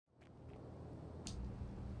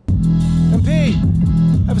MP,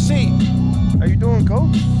 have a seat. How you doing,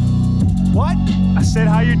 coach? What? I said,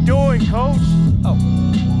 how you doing, coach? Oh.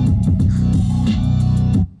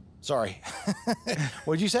 Sorry.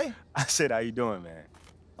 What'd you say? I said, how you doing, man?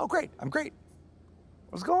 Oh, great. I'm great.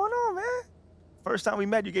 What's going on, man? First time we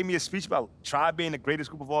met, you gave me a speech about Tribe being the greatest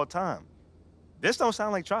group of all time. This don't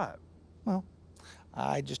sound like Tribe. Well,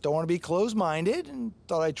 I just don't want to be closed-minded and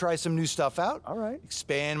thought I'd try some new stuff out. All right.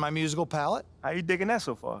 Expand my musical palette. How you digging that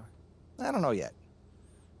so far? I don't know yet.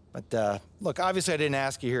 But, look, obviously I didn't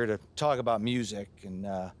ask you here to talk about music, and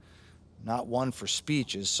not one for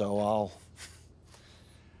speeches, so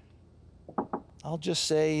I'll just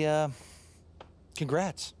say,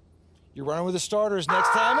 congrats. You're running with the starters next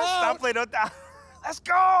time out. Stop playing on that. Let's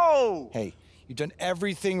go! Hey, you've done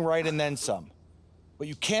everything right and then some. But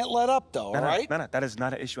you can't let up, though, all right? No, that is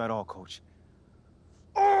not an issue at all, coach.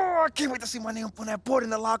 Oh, I can't wait to see my name up on that board in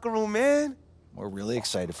the locker room, man. We're really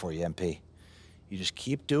excited for you, MP. You just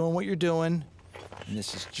keep doing what you're doing, and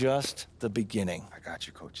this is just the beginning. I got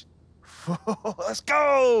you, coach. Let's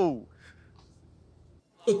go!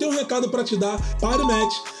 Eu tenho um recado para te dar.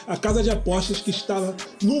 Parimatch, a casa de apostas que estava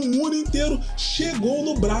no mundo inteiro, chegou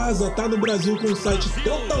no Brasa, tá no Brasil com um site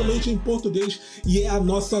totalmente em português e é a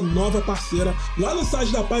nossa nova parceira. Lá no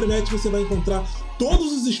site da Parimatch você vai encontrar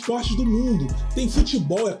todos os esportes do mundo. Tem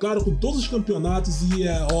futebol, é claro, com todos os campeonatos e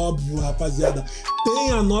é óbvio, rapaziada,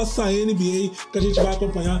 tem a nossa NBA que a gente vai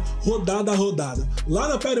acompanhar rodada a rodada. Lá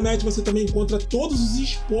na Parimatch você também encontra todos os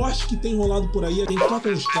esportes que tem rolado por aí. Tem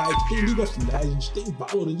Counter-Strike, tem League of Legends, tem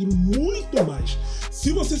Valorant e muito mais.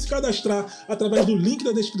 Se você se cadastrar através do link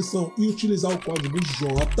da descrição e utilizar o código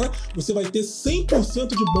JOTA, você vai ter 100%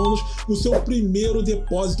 de bônus no seu primeiro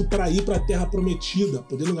depósito para ir para a Terra Prometida,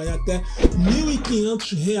 podendo ganhar até R$1.500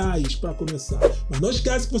 para começar. Mas não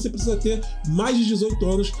esquece que você precisa ter mais de 18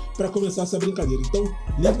 anos para começar essa brincadeira. Então,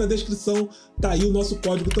 link na descrição, tá aí o nosso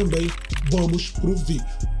código também. Vamos pro vídeo.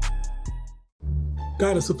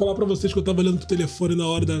 Cara, se eu falar pra vocês que eu tava olhando pro telefone na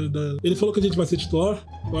hora Ele falou que a gente vai ser titular.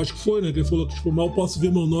 Eu acho que foi, né? Que ele falou que, tipo, mal posso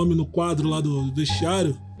ver meu nome no quadro lá do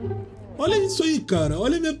vestiário. Olha isso aí, cara.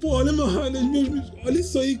 Olha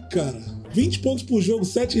isso aí, cara. 20 pontos por jogo,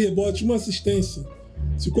 7 rebotes, 1 assistência.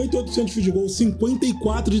 58% de field goal,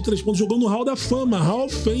 54 de 3 pontos. Jogou no Hall da Fama, Hall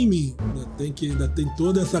of Fame. Ainda tem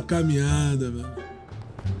toda essa caminhada, velho.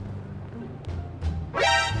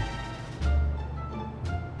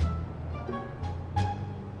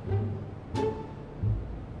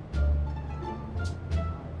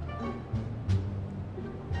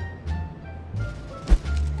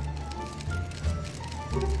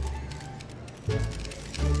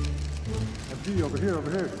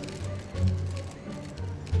 Over here.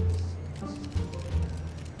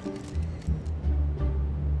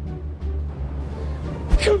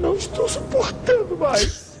 Eu não estou suportando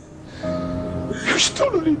mais. Eu estou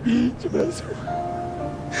no limite, Brasil.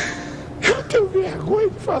 Eu não tenho vergonha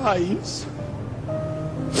de falar isso.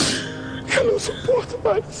 Eu não suporto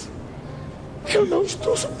mais. Eu não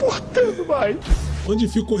estou suportando mais. Onde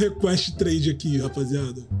fica o request trade aqui,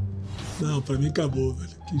 rapaziada? Não, pra mim acabou, velho.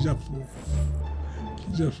 Que já foi.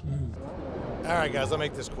 All right, guys, I'll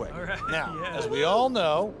make this quick. Now, as we all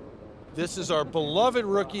know, this is our beloved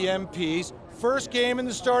rookie MP's first game in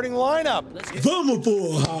the starting lineup. Vamos,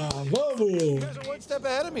 porra! Vamos! You guys are one step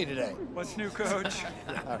ahead of me today. What's new, coach?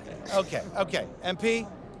 Okay. MP,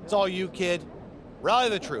 it's all you, kid. Rally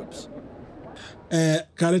the troops.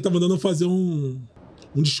 Cara, ele tá mandando fazer um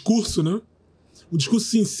discurso, né? Um discurso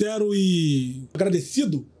sincero e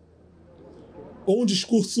agradecido. Ou um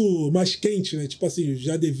discurso mais quente, né? Tipo assim,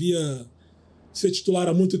 já devia ser titular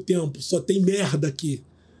há muito tempo. Só tem merda aqui.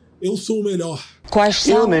 Eu sou o melhor.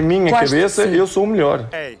 Eu, na minha cabeça, eu sou o melhor.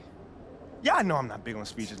 Hey, y'all know I'm not big on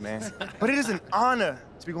speeches, man. But it is an honor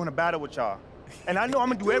to be going to battle with y'all. And I know I'm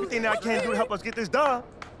gonna do everything that I can do to help us get this done.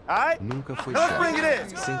 All right? Nunca foi Let's bring it in.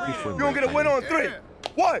 Sempre foi. You gonna get a win on 3.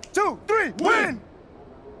 1, 2, 3, win!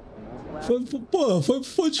 Foi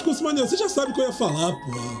um discurso maneiro. Você já sabe o que eu ia falar,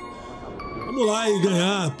 porra. Vamos lá e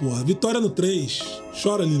ganhar, porra. Vitória no 3.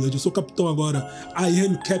 Chora, Lillard. Eu sou capitão agora. I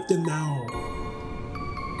am captain now.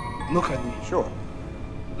 Look at me, sure.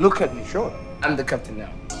 Look at me, sure. I'm the captain now.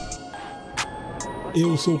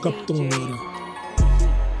 Eu sou o capitão agora.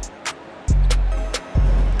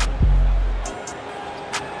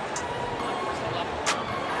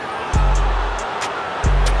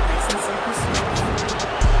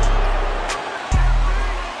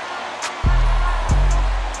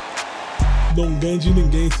 Não ganha de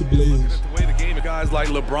ninguém esse Blazers.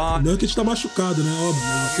 Não é que a gente tá machucado, né? Óbvio,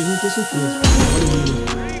 vocês não estão surpresos.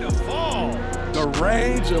 The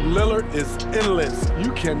range of Lillard is endless.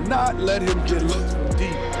 You cannot let him get looks from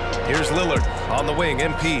deep. Here's Lillard on the wing,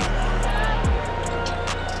 MP.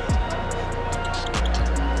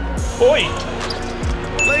 Oi!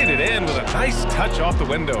 Laid it in with a nice touch off the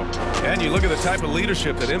window. And you look at the type of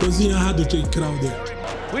leadership that Cozinhado, Jay Crowder.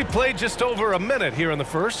 We played just over a minute here in the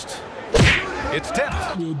first. It's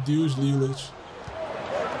tipped. Meu Deus, Lillard.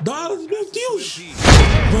 Dallas, meu Deus!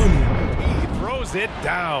 Vamos! He throws it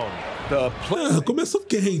down. Ah, começou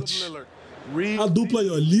quente. A dupla aí,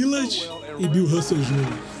 ó, Lillard e Bill Russell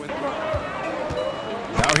Jr.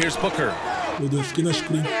 Now here's Booker. Meu Deus, fiquei na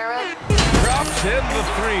screen. Drops in the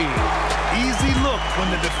three. Easy look when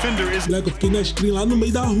the defender is Moleque, eu fiquei na screen lá no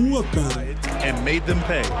meio da rua, cara. and made them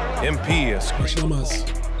pay. MP is Baixa na massa.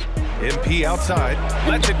 MP outside.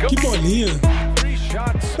 Lets it go. Que bolinha. 3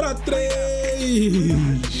 shots. Pra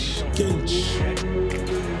 3. Quente.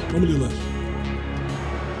 Vamos, Lillard.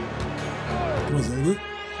 Vazão, né?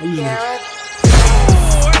 Olha o Lillard.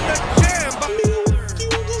 Meu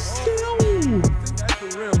Deus do céu.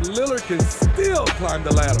 Lillard can still climb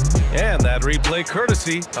the ladder. And that replay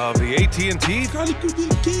courtesy of the AT&T. Cara,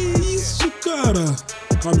 que isso, cara?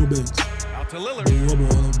 Calma, meu Banks. Out to Lillard. Boa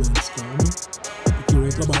bola, Banks. Calma. Aqui o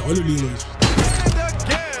outro trabalho. Olha o Lillard. And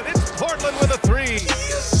again, it's Portland with a 3. Que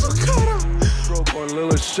isso, cara? Broke on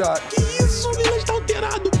Lillard's shot. Que isso? O Lillard tá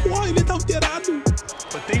alterado, pô. Ele tá alterado.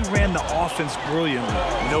 But they ran the offense brilliantly.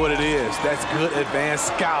 You know what it is? That's good advanced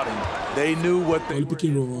scouting. They knew what they Olha o were pick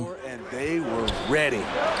and in roll. for, and they were ready.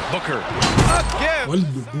 Booker. Again. Olha o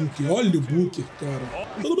Booker, cara.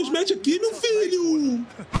 Pelo menos mete aqui, meu filho.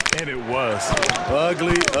 And it was.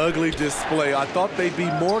 Ugly display. I thought they'd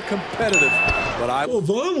be more competitive, but I... Pô,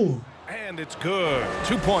 vamos. And it's good.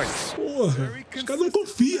 2 points. Porra, os caras não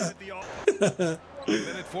confiam.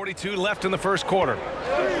 1:42 left in the first quarter.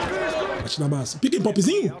 Bate na massa. Pick and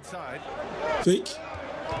popzinho. Outside. Fake.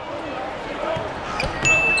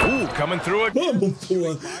 Ooh, coming through again. Vamos,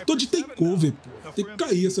 pô. Tô de takeover, pô. Tem que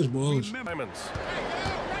cair essas bolas. Simons.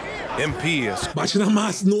 MP is Bate na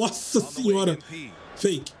massa. Nossa senhora.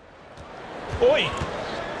 Fake. Oi.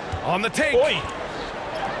 On the take. Oi.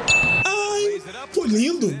 Ai, foi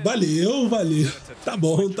lindo. Valeu. Tá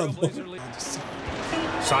bom.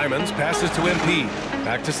 Simons passes to MP.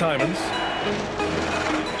 Back to Simons.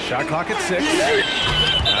 Shot clock at 6.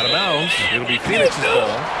 Out of bounds. It'll be Phoenix's ball.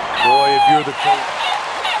 Boy, if you're the coach...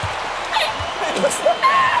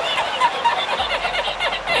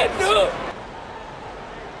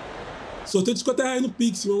 Sorteio de R$50 no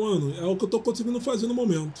Pix, meu mano. É o que eu tô conseguindo fazer no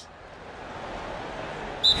momento.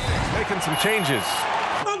 Making some changes.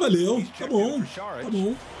 Ah, valeu. Tá bom.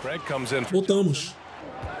 Greg comes in. Voltamos.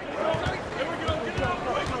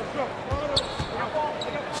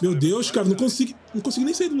 Meu Deus, cara, não consigo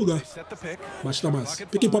nem sair do lugar. Bate na massa.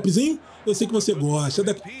 Pick and popzinho? Eu sei que você gosta.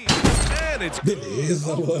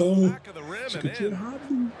 Beleza, vamos. Acho que eu tinha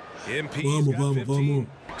errado. Vamos.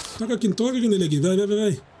 Toca aqui nele aqui.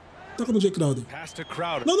 Vai. Toca no Jay Crowder.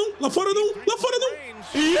 Não. Lá fora não.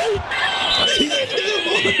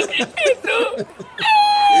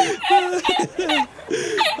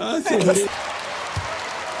 Ah, seu Deus.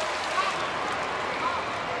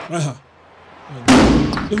 Vai errar.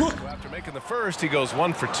 Errou. After making the first, he goes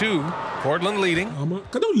 1 for 2. Portland leading. Calma.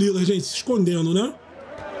 Cadê o Lillard, gente? Se escondendo, né?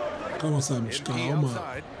 Calma, Simons. Calma.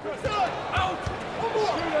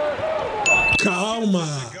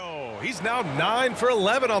 He's now 9 for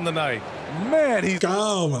 11 on the night. Man, he's...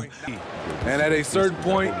 Calma. And at a certain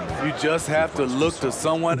point, you just have to look to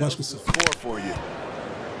someone else to Vasco, score for you.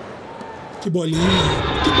 Que bolinha.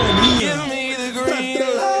 Pra trás.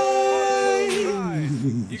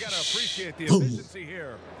 You gotta appreciate the efficiency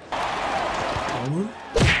here. Calma.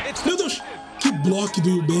 Meu Deus. Que bloco do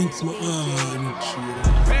Eubanks, mano. Ah, mentira.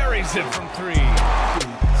 Buries it from 3.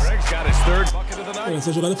 Greg's got his 3rd bucket of the night.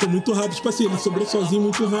 Essa jogada foi muito rápida. Tipo assim, ele sobrou sozinho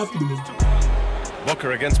muito rápido, mano.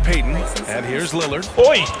 Booker against Payton. And here's Lillard.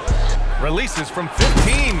 Oi! Releases from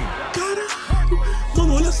 15. Caralho.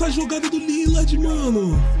 Mano, olha essa jogada do Lillard,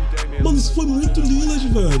 mano. Mano, isso foi muito Lillard,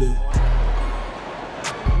 velho.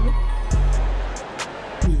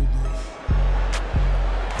 Meu Deus.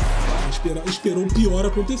 Esperou o pior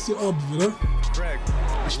acontecer, óbvio, né?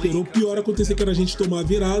 Esperou o pior acontecer, que era a gente tomar a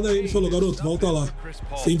virada. Aí ele falou, garoto, volta lá.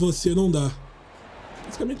 Sem você não dá.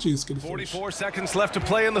 Basicamente isso que ele fez. 44 seconds left to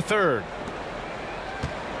play in the 3rd.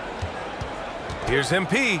 Here's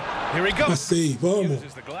MP. Here he goes. Passei, vamos.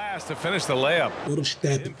 Uses the glass to finish the layup.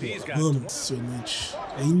 Eurostep, pô. Vamos. Impressionante.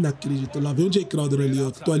 É inacreditável. Lá vem o Jay Crowder ali,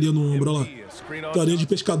 ó. Tô ali no ombro, ó lá. Toalhinha de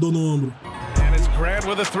pescador no ombro. And it's Grant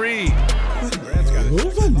with a 3.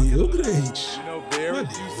 Valeu, Grant.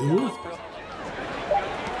 Valeu.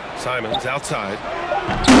 Simons outside.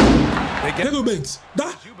 Pega o Banks.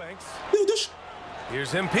 Dá. Meu Deus.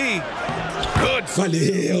 Here's MP. Good.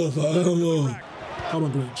 Valeu, vamos. Calma,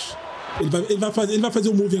 Grant. Ele vai fazer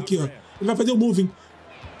o moving aqui, ó. Ele vai fazer o moving.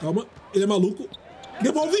 Calma, ele é maluco.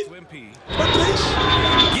 Devolve. Pra trás.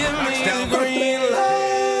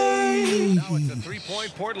 Now it's a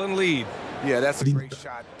 3-point Portland lead. Yeah, that's a great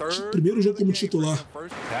shot. Third. Primeiro jogo como titular.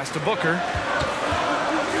 Pass to Booker.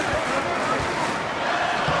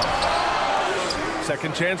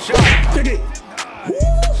 Second chance shot. Peguei.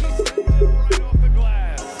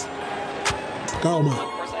 Calma.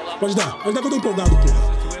 Pode dar que eu tô empolgado, porra.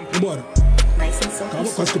 Vambora. Calma,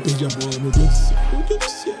 quase que eu perdi a bola, meu Deus do céu. Meu Deus do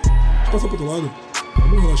céu. Passa pro outro lado.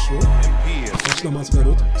 Vamos, relaxou. Bate na massa,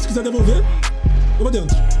 garoto. Se quiser devolver, eu vou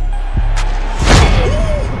dentro.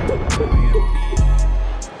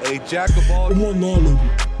 O monólogo.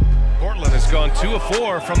 Portland has gone 2 of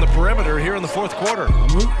 4 from the perimeter here in the fourth quarter.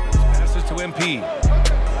 Passes to MP.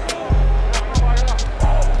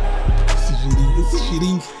 Esse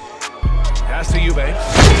girinho. Pass to Eubanks.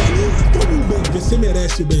 Você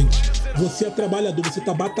merece, Eubanks. Você é trabalhador, você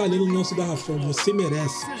tá batalhando no nosso garrafão. Você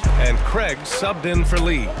merece. And Craig subbed in for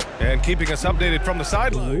Lee. And keeping us updated from the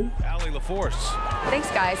sideline, Ali LaForce.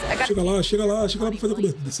 Thanks, guys. Chega lá pra fazer a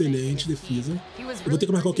cobertura. Excelente defesa. Eu vou ter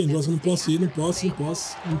que marcar o Ken Johnson. Não posso ir, não posso.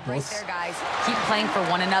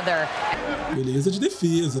 Beleza de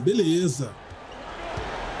defesa, beleza.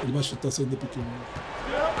 Ele vai chutar saindo da pequena.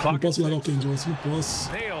 Não posso largar o Ken Johnson, não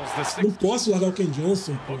posso. Não posso largar o Ken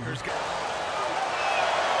Johnson, pô.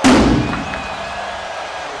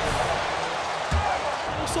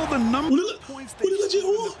 O Lillard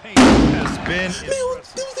errou. Meu Deus,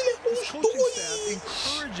 ele errou os dois.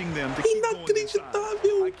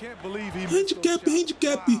 Inacreditável.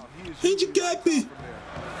 Handicap.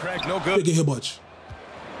 Peguei rebote.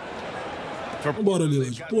 Vambora,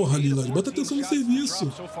 Lillard. Porra, Lillard, bota atenção no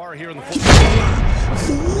serviço.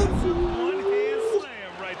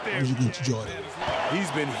 O gigante de hora.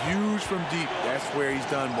 He's been huge from deep. That's where he's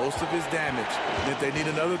done most of his damage. And if they need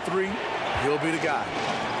another 3, he'll be the guy.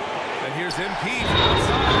 And here's MP from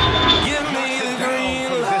outside. Give me the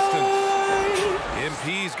green light.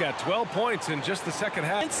 MP's got 12 points in just the second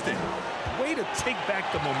half. Instant. Way to take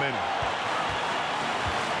back the momentum.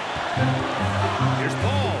 Here's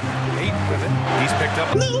Paul. 8 with it. He's picked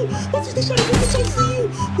up. Não, vocês deixaram o Booker sozinho.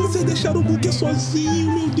 Vocês deixaram o Booker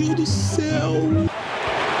sozinho, meu Deus do céu.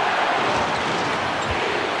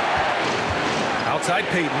 Outside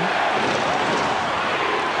Peyton.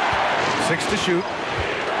 6 to shoot.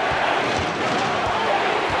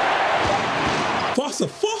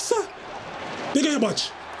 Força! Peguei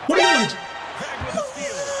rebote. Vamos, Lillard.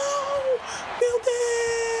 Meu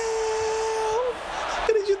Deus!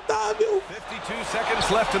 Inacreditável. 52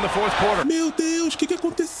 seconds left in the fourth quarter. Meu Deus, o que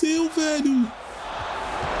aconteceu, velho?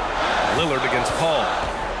 Lillard against Paul.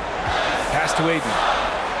 Pass to Aiden.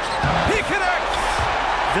 He connects.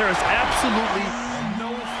 There is absolutely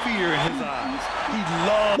no fear in his eyes. He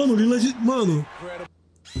loves. Mano, o Lillard,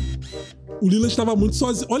 o Lillard estava muito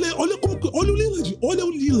sozinho. Olha o Lillard. Olha o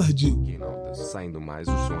Lillard. Que não tá saindo mais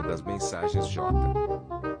o som das mensagens, Jota.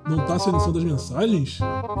 Não tá saindo o som das mensagens?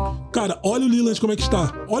 Cara, olha o Lillard como é que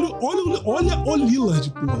está. Olha o Lillard,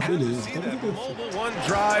 porra. Beleza. One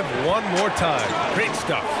drive, one more time. Great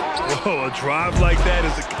stuff. Whoa, a drive like that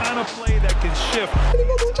is the kind of play that can shift. Ele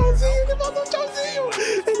mandou um tchauzinho.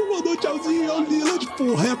 É o Lillard,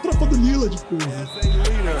 porra. É a tropa do Lillard, porra.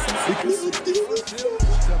 Meu Deus do céu.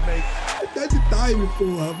 Dead time,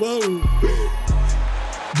 porra. Vamos.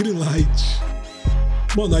 Green light.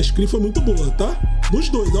 Mano, a screen foi muito boa, tá? Dos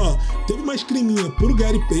dois, ó. Teve uma screeninha pro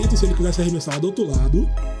Gary Payton, se ele quisesse arremessar do outro lado.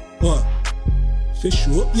 Ó.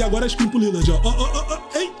 Fechou. E agora a screen pro Lillard, ó. Ó.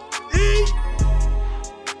 Ei.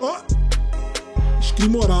 Ó. Screen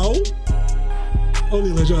moral. Ó o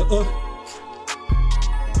Lillard, ó.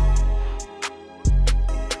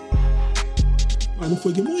 Mas não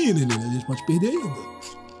foi game winner, né? A gente pode perder ainda.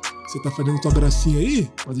 Você tá fazendo tua gracinha aí,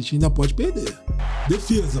 mas a gente ainda pode perder.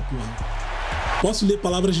 Defesa, porra. Posso ler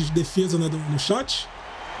palavras de defesa no chat?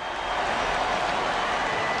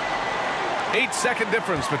 8-second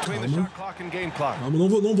difference between the shot clock and game clock. Calma, não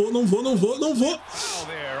vou. Foul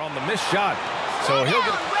there on the missed shot. So he'll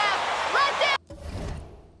get.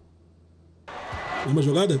 Uma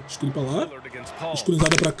jogada, screen pra lá.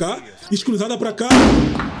 Escruzada pra cá.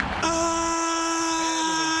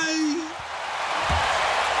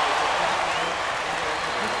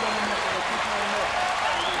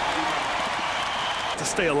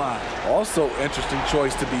 Stay alive. Also, interesting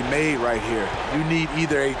choice to be made right here. You need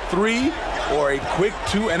either a 3 or a quick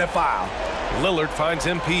 2 and a foul. Lillard finds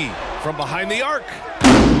MP from behind the arc.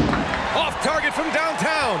 Off target from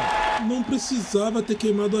downtown. Não precisava ter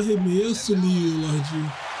queimado o arremesso,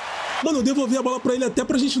 Lillard. Mano, eu devolvi a bola pra ele até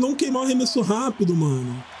pra gente não queimar o arremesso rápido,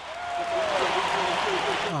 mano.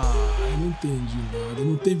 Ah, eu não entendi nada.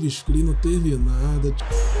 Não teve screen, não teve nada.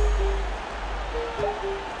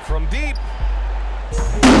 From deep.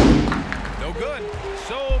 No good.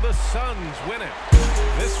 So the Suns win it.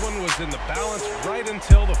 This one was in the balance right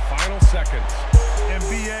until the final seconds.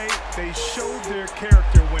 NBA, they showed their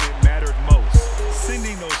character when it mattered most,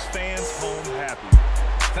 sending those fans home happy.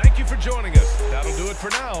 Thank you for joining us. That'll do it for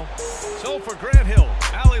now. So for Grant Hill,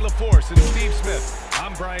 Allie LaForce, and Steve Smith,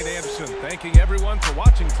 I'm Brian Anderson, thanking everyone for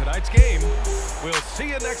watching tonight's game. We'll see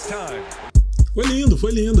you next time. Foi lindo,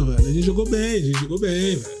 velho. A gente jogou bem,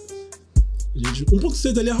 velho. Um pouco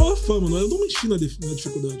cedo ali é Hall of Fama, não é? Eu não mexi na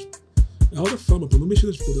dificuldade. É Hall of Fama, pô, não mexi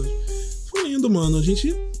na dificuldade. Foi lindo, mano. A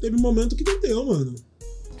gente teve um momento que deu, mano.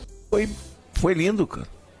 Foi lindo, cara.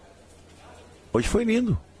 Hoje foi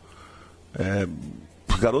lindo.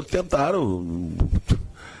 Os garotos tentaram.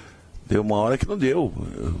 Deu uma hora que não deu.